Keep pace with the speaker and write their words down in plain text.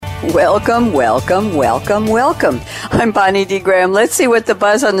Welcome, welcome, welcome, welcome. I'm Bonnie D. Graham. Let's see what the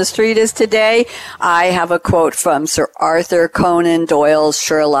buzz on the street is today. I have a quote from Sir Arthur Conan Doyle's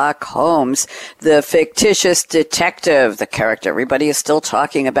Sherlock Holmes, the fictitious detective, the character everybody is still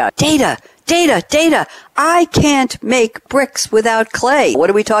talking about. Data. I can't make bricks without clay.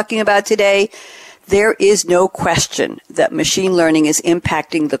 What are we talking about today? There is no question that machine learning is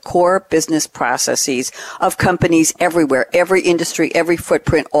impacting the core business processes of companies everywhere, every industry, every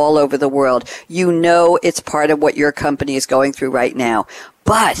footprint all over the world. You know it's part of what your company is going through right now.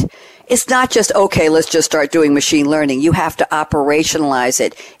 But it's not just, okay, let's just start doing machine learning. You have to operationalize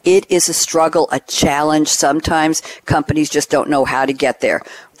it. It is a struggle, a challenge. Sometimes companies just don't know how to get there.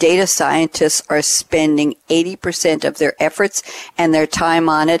 Data scientists are spending 80% of their efforts and their time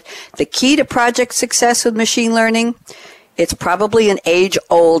on it. The key to project success with machine learning, it's probably an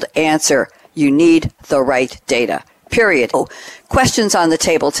age-old answer. You need the right data. Period. Questions on the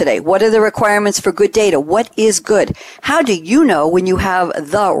table today. What are the requirements for good data? What is good? How do you know when you have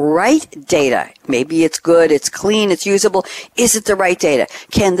the right data? Maybe it's good, it's clean, it's usable. Is it the right data?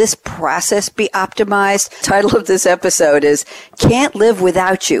 Can this process be optimized? Title of this episode is Can't Live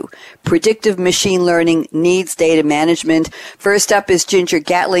Without You. Predictive Machine Learning Needs Data Management. First up is Ginger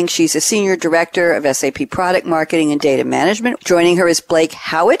Gatling. She's a Senior Director of SAP Product Marketing and Data Management. Joining her is Blake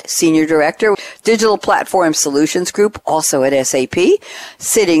Howitt, Senior Director, Digital Platform Solutions Group, also at SAP.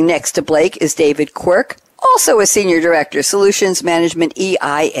 Sitting next to Blake is David Quirk, also a Senior Director, Solutions Management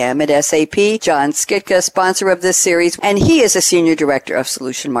EIM at SAP. John Skitka, sponsor of this series, and he is a Senior Director of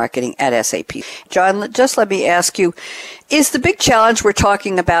Solution Marketing at SAP. John, just let me ask you, is the big challenge we're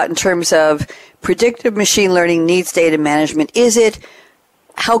talking about in terms of predictive machine learning needs data management, is it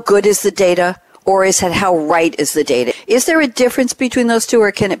how good is the data, or is it how right is the data? Is there a difference between those two,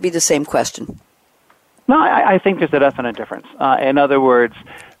 or can it be the same question? No, I think there's a definite difference. In other words,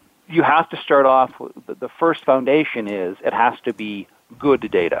 you have to start off with the first foundation is it has to be good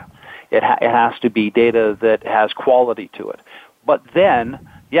data. It has to be data that has quality to it. But then,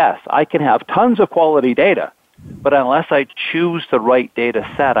 yes, I can have tons of quality data, but unless I choose the right data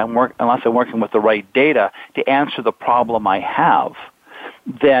set, unless I'm working with the right data to answer the problem I have,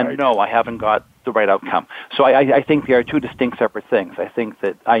 then right. No, I haven't got the right outcome. So I think there are two distinct separate things. I think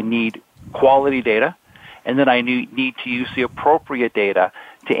that I need quality data, and then I need to use the appropriate data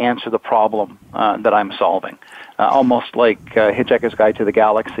to answer the problem that I'm solving. Almost like Hitchhiker's Guide to the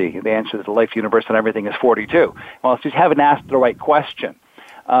Galaxy. The answer to the life, universe, and everything is 42. Well, it's just haven't asked the right question.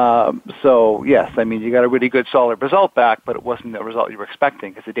 So, yes, I mean, you got a really good solid result back, but it wasn't the result you were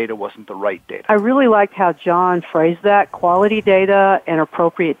expecting because the data wasn't the right data. I really liked how John phrased that, quality data and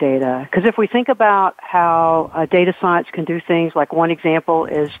appropriate data. Because if we think about how data science can do things, like one example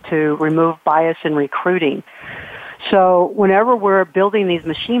is to remove bias in recruiting. So whenever we're building these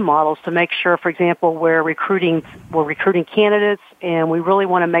machine models to make sure, for example, we're recruiting candidates and we really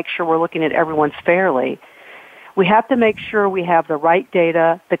want to make sure we're looking at everyone fairly, we have to make sure we have the right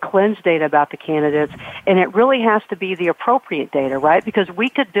data, the cleansed data about the candidates, and it really has to be the appropriate data, right? Because we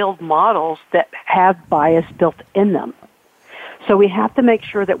could build models that have bias built in them. So we have to make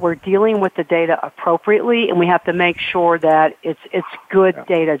sure that we're dealing with the data appropriately, and we have to make sure that it's good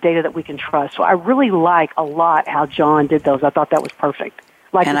data that we can trust. So I really like a lot how John did those. I thought that was perfect.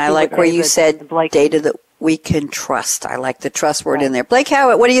 And I like where you said data that we can trust. I like the trust word in there. Blake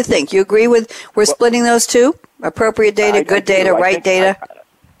Howitt, what do you think? You agree with we're splitting those two? Appropriate data, good data, right data?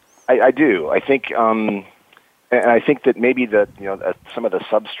 I do. I think, and I think that maybe some of the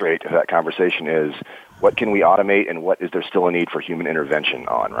substrate of that conversation is what can we automate and what is there still a need for human intervention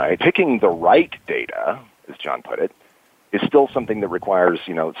on, right? Picking the right data, as John put it, is still something that requires,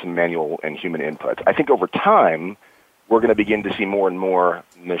 some manual and human input. I think over time, we're going to begin to see more and more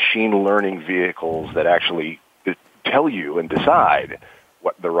machine learning vehicles that actually tell you and decide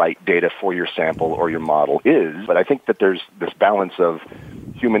what the right data for your sample or your model is. But I think that there's this balance of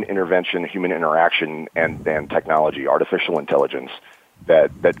human intervention, human interaction, and technology, artificial intelligence,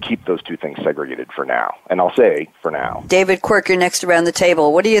 that keep those two things segregated for now. And I'll say for now. David Quirk, you're next around the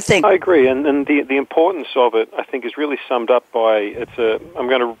table. What do you think? I agree, and the importance of it, I think, is really summed up by, I'm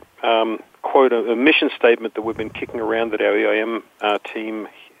going to quote a mission statement that we've been kicking around at our EIM team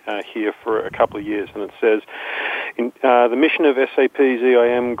here for a couple of years, and it says, the mission of SAP's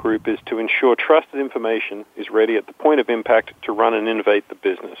EIM group is to ensure trusted information is ready at the point of impact to run and innovate the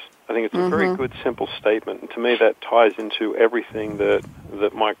business. I think it's a very good, simple statement, and to me that ties into everything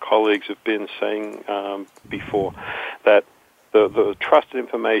that my colleagues have been saying before, that the trusted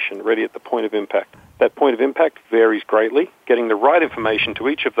information ready at the point of impact. that point of impact varies greatly. Getting the right information to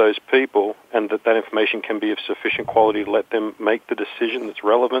each of those people and that information can be of sufficient quality to let them make the decision that's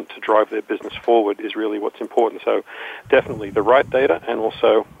relevant to drive their business forward is really what's important. So definitely the right data and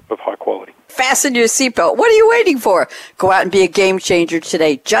also of high quality. Fasten your seatbelt. What are you waiting for? Go out and be a game changer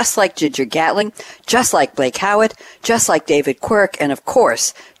today, just like Ginger Gatling, just like Blake Howard, just like David Quirk, and of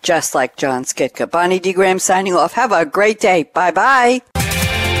course, just like John Skitka. Bonnie D. Graham signing off. Have a great day. Bye-bye.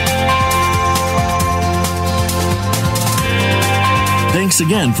 Thanks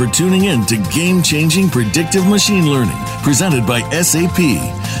again for tuning in to Game-Changing Predictive Machine Learning, presented by SAP.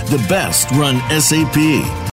 The best run SAP.